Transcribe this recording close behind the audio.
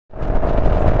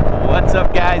What's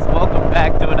up, guys? Welcome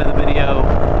back to another video.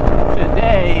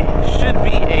 Today should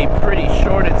be a pretty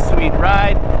short and sweet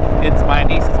ride. It's my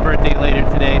niece's birthday later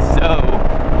today, so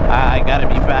I gotta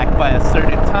be back by a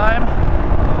certain time.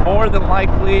 More than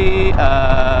likely,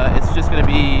 it's just gonna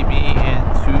be me and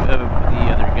two of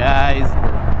the other guys.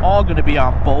 We're all gonna be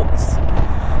on bolts,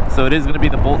 so it is gonna be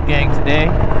the Bolt gang today.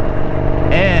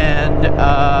 And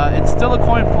it's still a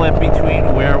coin flip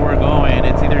between where we're going.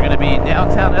 It's either going to be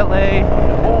downtown LA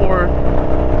or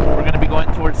we're going to be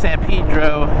going towards San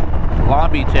Pedro,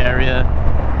 Long Beach area.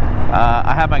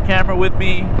 I have my camera with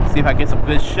me, see if I get some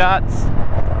good shots.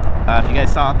 If you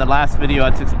guys saw in the last video,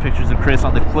 I took some pictures of Chris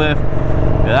on the cliff.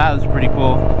 Yeah, that was pretty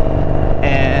cool.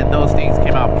 And those things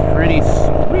came out pretty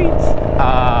sweet.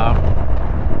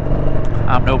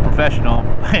 I'm no professional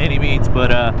by any means,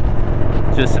 but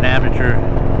just an amateur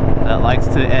that likes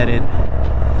to edit.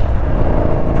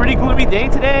 Pretty gloomy day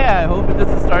today. I hope it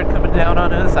doesn't start coming down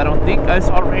on us. I don't think I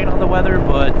saw rain on the weather,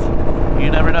 but you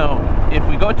never know. If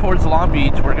we go towards Long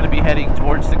Beach, we're going to be heading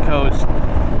towards the coast,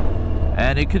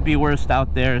 and it could be worse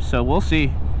out there, so we'll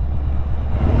see.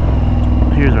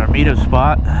 Here's our meetup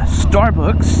spot,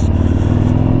 Starbucks.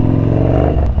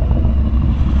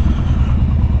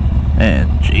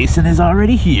 And Jason is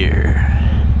already here.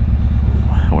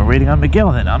 We're waiting on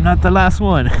Miguel then. I'm not the last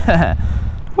one.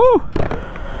 Woo!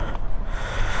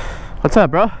 What's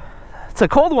up, bro? It's a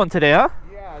cold one today, huh?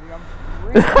 Yeah, dude, I'm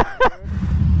freezing,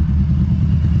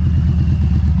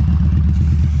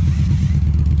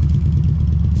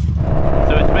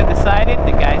 So it's been decided.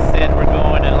 The guy said we're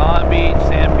going to Long Beach,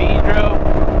 San Pedro.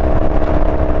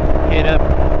 Hit up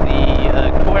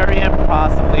the aquarium,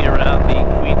 possibly around the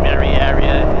Queen Mary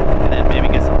area, and then maybe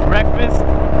get some breakfast.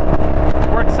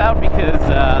 Works out because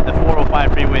the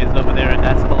 405 freeway is over there, and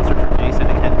that's closer for Jason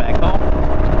to head back home.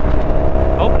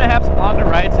 Hoping to have some longer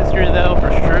rides this year, though.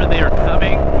 For sure they are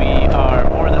coming. We are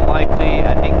more than likely,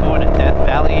 I think, going to Death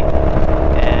Valley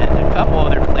and a couple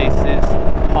other places,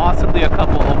 possibly a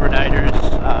couple overnighters.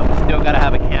 We still got to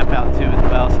have a camp out too as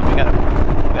well, so we got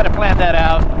to plan that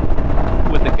out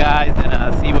with the guys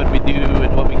and see what we do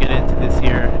and what we get into this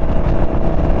year.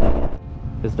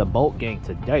 It's the Bolt gang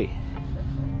today.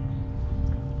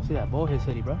 See that bullhead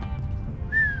city, bro?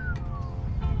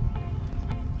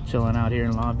 Chilling out here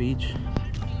in Long Beach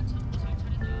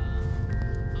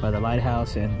by the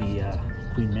lighthouse and the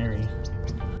Queen Mary.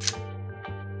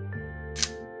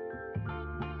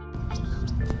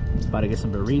 About to get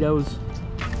some burritos.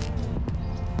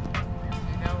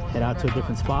 Head out to a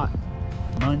different spot,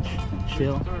 lunch and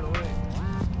chill.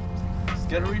 Just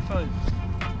get a refund.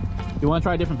 You want to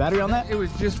try a different battery on that? It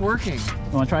was just working.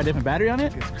 You want to try a different battery on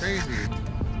it? It's crazy.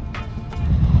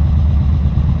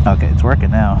 Okay, it's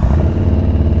working now.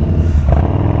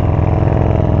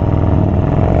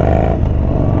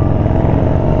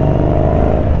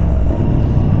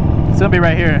 It's gonna be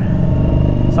right here,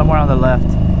 somewhere on the left.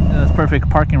 It's perfect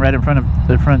parking right in front of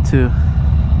the front too.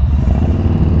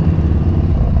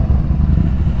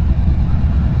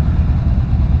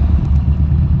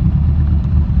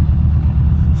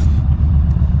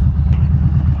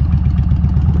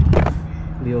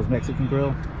 Leo's Mexican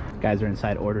Grill. Guys are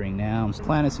inside ordering now. The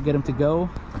plan is to get them to go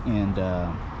and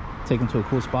take them to a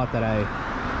cool spot that I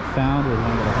found with one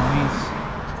of the homies.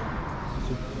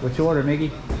 What's your order,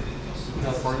 Miggy?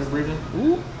 California burrito.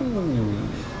 Ooh.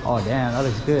 Oh damn, that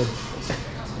looks good.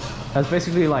 That's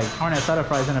basically like carne asada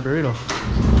fries and a burrito.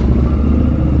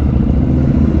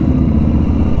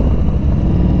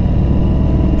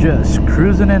 Just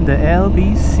cruising into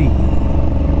LBC.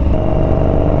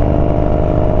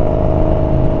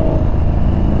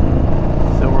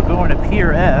 Going to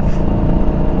Pier F.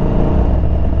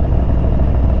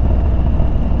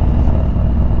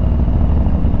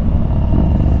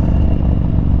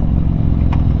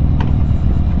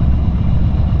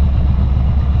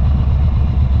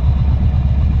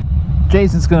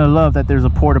 Jason's gonna love that there's a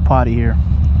porta potty here.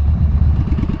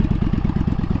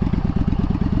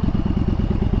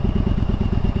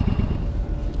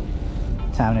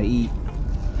 Time to eat.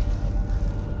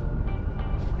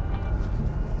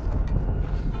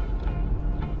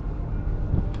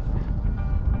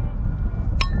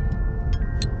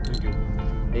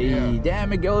 Hey, damn,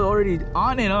 Miguel already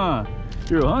on it, huh?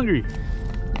 You're hungry.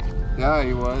 Yeah,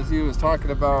 he was. He was talking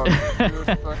about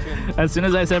fucking as soon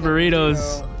as I said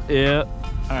burritos. Yeah.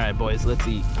 All right, boys, let's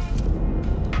eat.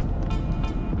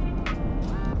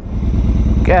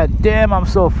 God damn, I'm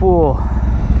so full.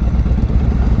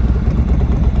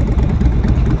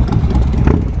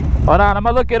 Hold on, I'm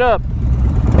gonna look it up.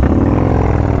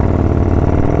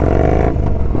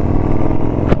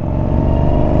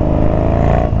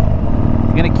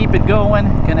 gonna keep it going.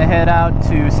 Gonna head out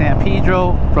to San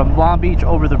Pedro from Long Beach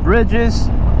over the bridges.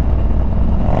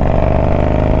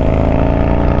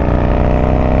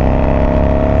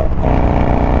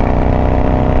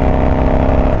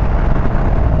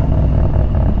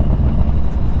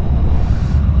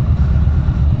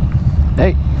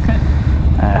 Hey,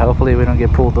 hopefully we don't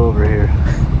get pulled over here.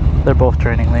 They're both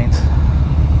turning lanes.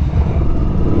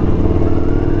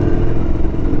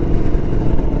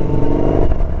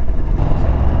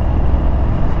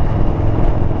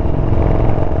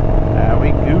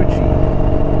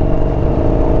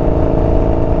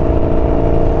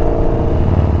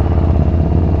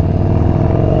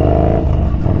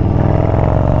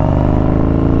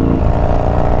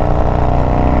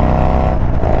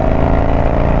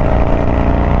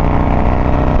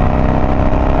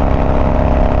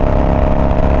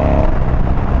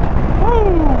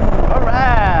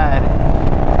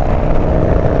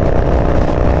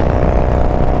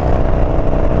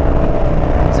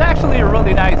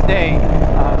 Nice day.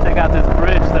 Check out this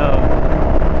bridge though.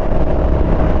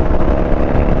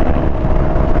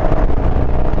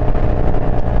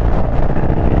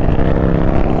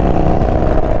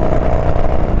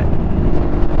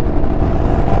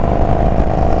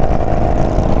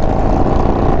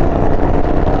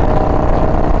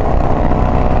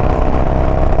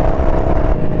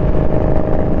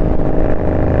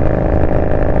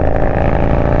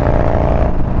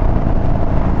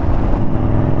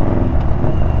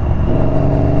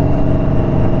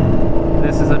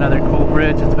 Another cool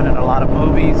bridge. It's been in a lot of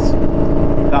movies.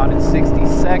 Gone in 60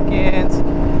 Seconds.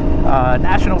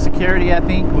 National Security, I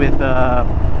think, with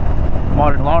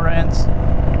Martin Lawrence,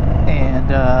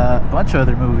 and a bunch of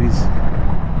other movies.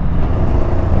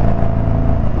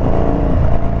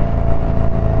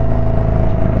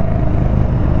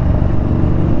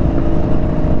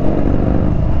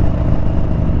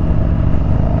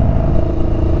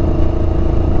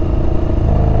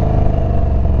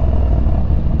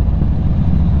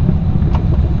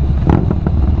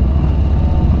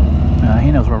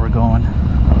 He knows where we're going.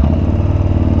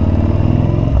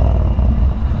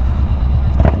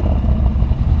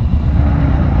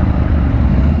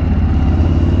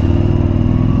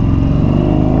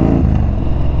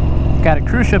 Got a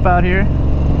cruise ship out here.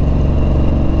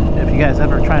 If you guys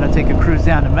ever trying to take a cruise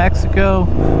down to Mexico,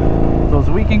 those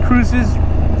weekend cruises,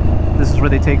 this is where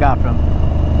they take off from.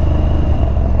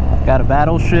 Got a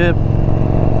battleship.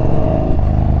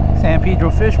 San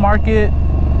Pedro Fish Market.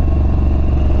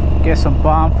 Get some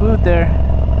bomb food there.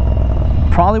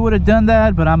 Probably would have done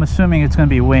that, but I'm assuming it's going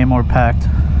to be way more packed.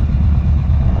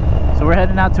 So we're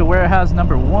heading out to warehouse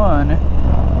number 1,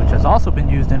 which has also been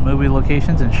used in movie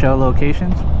locations and show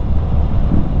locations.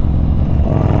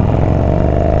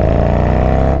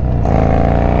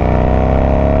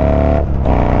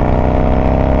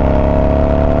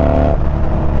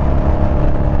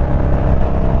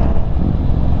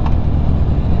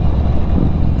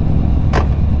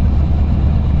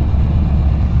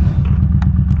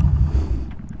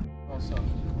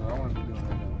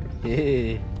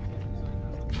 Yeah.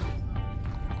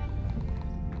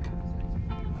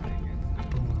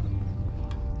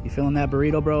 You feeling that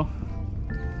burrito, bro?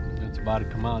 It's about to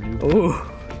come out, dude. Ooh,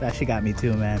 that shit got me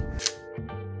too, man.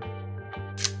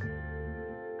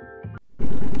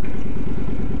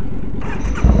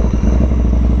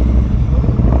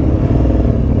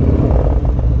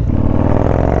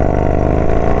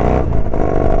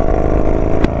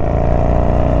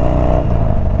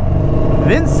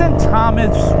 Vincent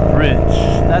Thomas Bridge,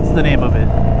 that's the name of it.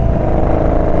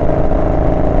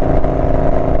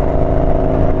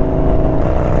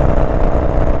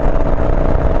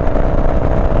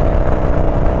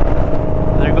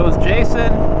 There goes Jason,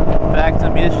 back to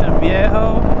Mission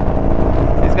Viejo.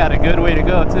 He's got a good way to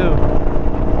go too.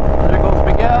 There goes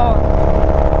Miguel,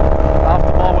 off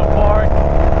to Baldwin Park.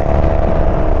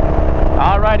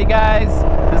 Alrighty guys,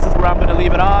 this is where I'm gonna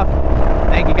leave it off.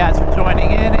 Thank you guys for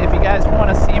joining in. If you guys want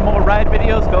to see more ride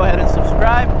videos, go ahead and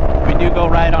subscribe. We do go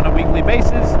ride on a weekly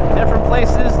basis, different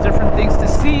places, different things to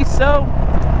see, so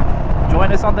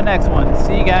join us on the next one.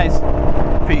 See you guys.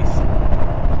 Peace.